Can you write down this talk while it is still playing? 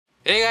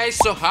Hey guys,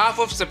 so half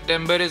of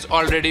September is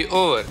already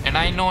over and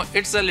I know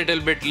it's a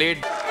little bit late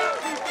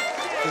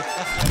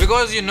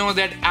because you know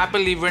that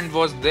Apple event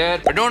was there,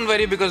 but don't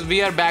worry because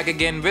we are back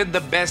again with the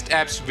best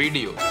apps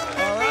video.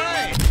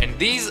 And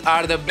these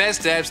are the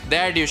best apps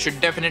that you should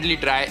definitely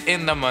try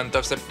in the month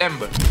of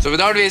September. So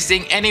without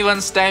wasting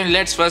anyone's time,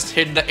 let's first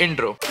hit the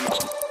intro.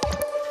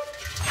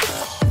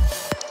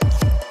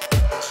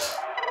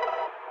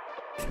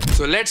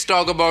 So let's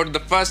talk about the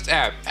first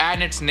app,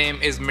 and its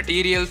name is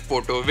Material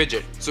Photo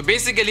Widget. So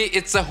basically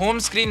it's a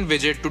home screen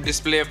widget to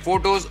display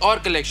photos or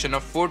collection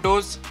of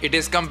photos. It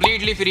is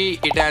completely free,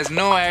 it has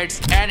no ads,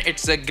 and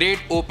it's a great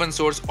open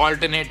source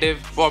alternative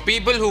for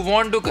people who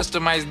want to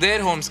customize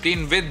their home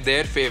screen with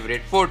their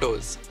favorite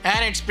photos.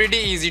 And it's pretty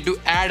easy to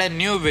add a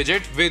new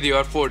widget with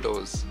your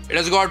photos. It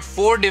has got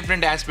 4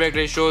 different aspect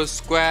ratios: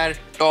 square,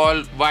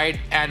 tall, wide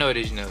and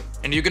original.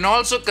 And you can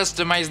also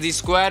customize the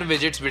square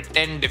widgets with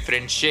 10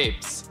 different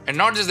shapes. And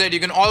not just that, you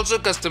can also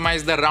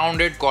customize the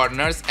rounded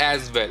corners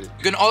as well.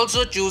 You can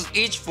also choose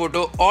each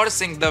photo or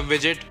sync the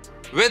widget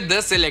with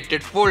the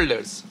selected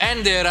folders.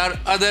 And there are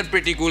other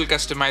pretty cool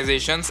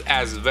customizations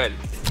as well.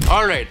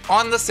 Alright,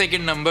 on the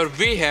second number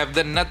we have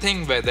the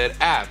Nothing Weather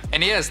app.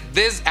 And yes,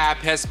 this app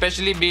has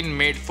specially been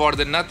made for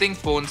the Nothing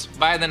phones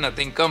by the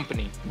Nothing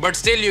company. But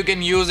still you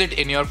can use it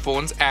in your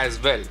phones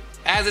as well,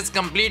 as it's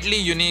completely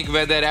unique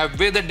weather app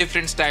with a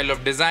different style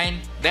of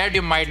design that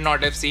you might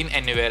not have seen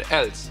anywhere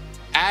else,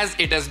 as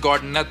it has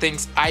got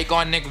Nothing's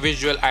iconic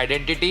visual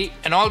identity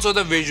and also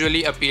the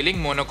visually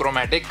appealing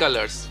monochromatic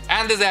colors.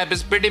 And this app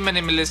is pretty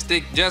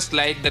minimalistic, just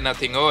like the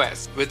Nothing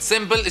OS, with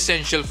simple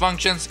essential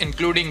functions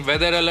including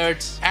weather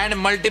alerts and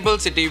multiple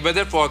city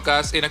weather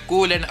forecasts in a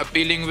cool and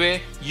appealing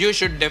way. You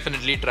should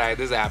definitely try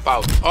this app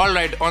out.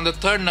 Alright, on the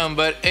third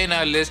number in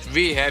our list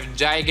we have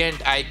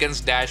Gigant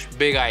Icons -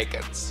 Big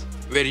Icons,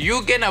 where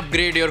you can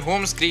upgrade your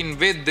home screen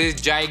with this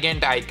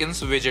Gigant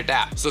Icons widget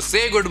app. So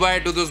say goodbye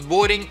to those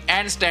boring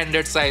and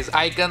standard size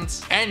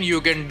icons and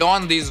you can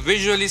don these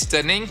visually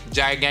stunning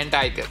Gigant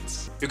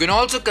Icons. You can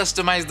also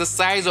customize the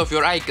size of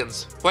your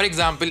icons. For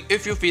example,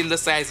 if you feel the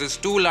size is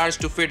too large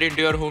to fit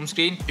into your home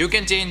screen, you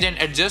can change and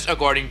adjust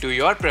according to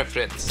your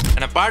preference.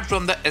 And apart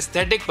from the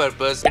aesthetic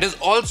purpose, it is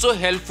also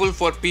helpful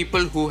for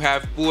people who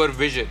have poor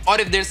vision, or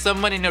if there's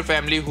someone in your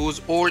family who's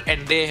old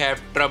and they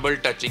have trouble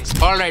touching.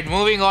 Alright,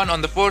 moving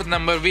on the fourth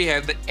number we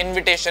have the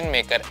Invitation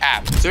Maker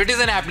app. So it is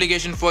an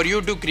application for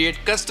you to create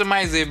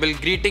customizable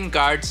greeting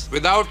cards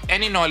without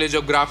any knowledge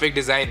of graphic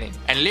designing,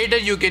 and later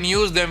you can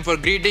use them for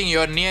greeting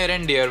your near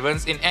and dear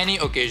ones in any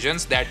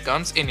occasions that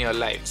comes in your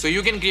life. So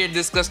you can create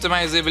this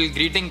customizable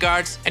greeting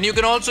cards, and you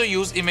can also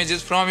use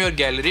images from your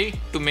gallery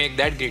to make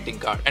that greeting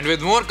card. And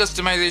with more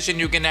customization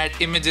you can add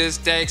images,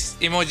 text,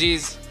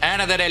 emojis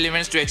and other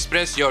elements to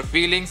express your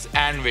feelings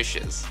and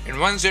wishes. And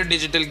once your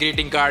digital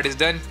greeting card is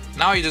done,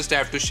 now you just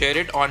have to share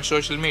it on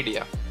social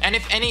media. And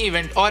if any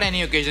event or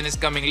any occasion is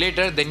coming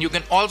later, then you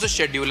can also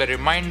schedule a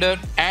reminder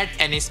at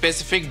any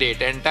specific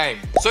date and time.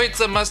 So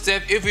it's a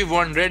must-have if we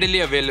want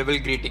readily available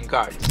greeting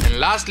cards. And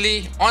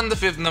lastly, on the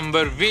fifth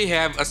number we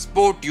have a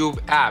Spotube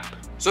app.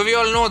 So we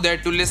all know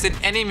that to listen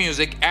any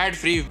music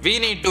ad-free, we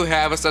need to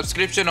have a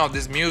subscription of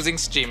this music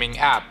streaming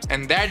app.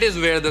 And that is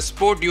where the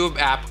Spotube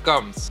app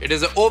comes. It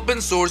is an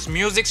open source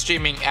music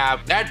streaming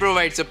app that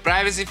provides a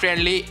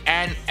privacy-friendly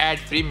and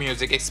ad-free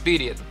music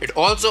experience. It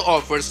also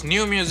offers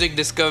new music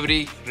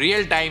discovery,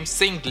 real-time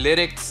synced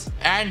lyrics,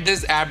 and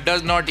this app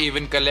does not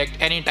even collect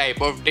any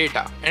type of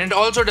data. And it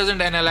also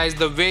doesn't analyze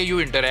the way you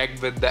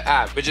interact with the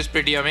app, which is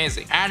pretty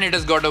amazing. And it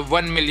has got a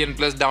 1 million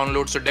plus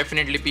downloads, so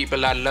definitely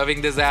people are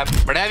loving this app.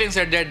 But having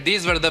said that,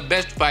 these were the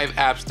best 5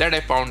 apps that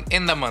I found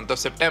in the month of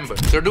September.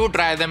 So do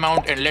try them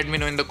out and let me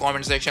know in the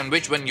comment section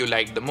which one you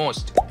liked the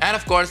most. And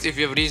of course, if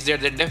you have reached there,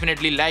 then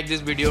definitely like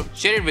this video,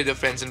 share it with your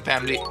friends and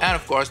family, and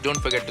of course don't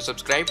forget to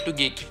subscribe to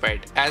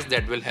Geekified, as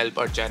that will help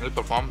our channel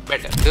perform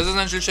better. This is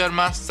Anshul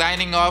Sharma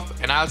signing off,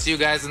 and I'll see you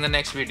guys in the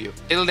next video.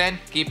 Till then,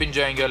 keep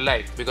enjoying your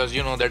life because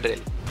you know the drill.